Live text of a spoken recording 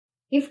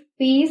If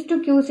P is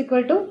to Q is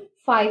equal to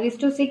 5 is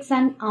to 6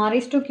 and R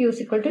is to Q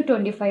is equal to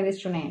 25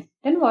 is to 9,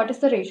 then what is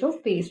the ratio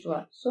of P is to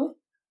R? So,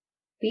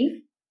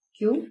 P,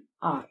 Q,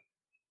 R.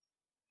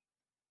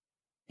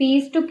 P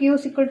is to Q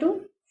is equal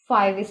to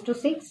 5 is to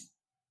 6.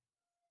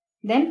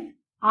 Then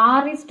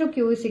R is to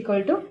Q is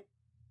equal to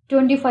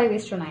 25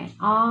 is to 9.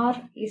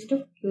 R is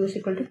to Q is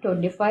equal to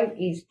 25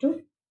 is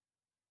to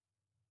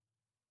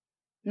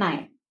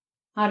 9.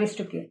 R is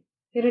to Q.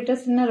 Here it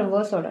is in a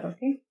reverse order,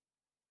 okay?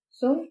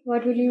 So,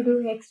 what will you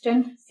do?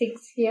 Extend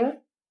 6 here,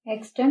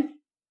 extend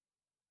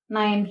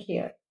 9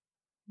 here.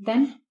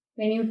 Then,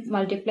 when you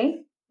multiply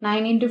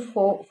 9 into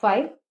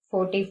 5,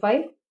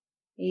 45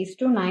 is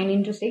to 9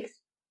 into 6,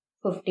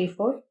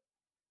 54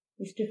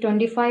 is to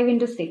 25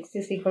 into 6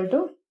 is equal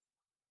to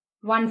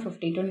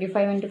 150.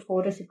 25 into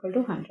 4 is equal to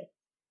 100.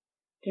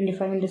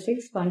 25 into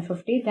 6,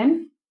 150.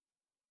 Then,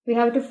 we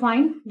have to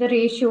find the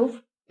ratio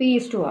of P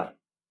is to R.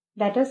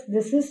 That is,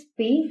 this is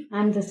P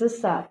and this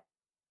is R.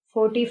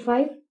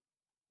 45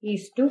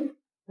 is to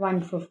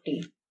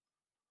 150.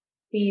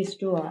 P is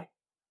to R.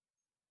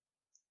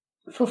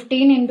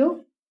 15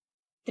 into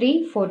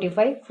 3,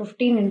 45.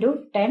 15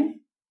 into 10,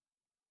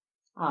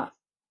 R.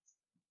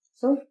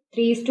 So,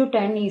 3 is to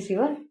 10 is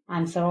your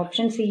answer.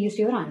 Option C is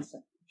your answer.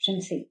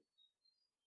 Option C.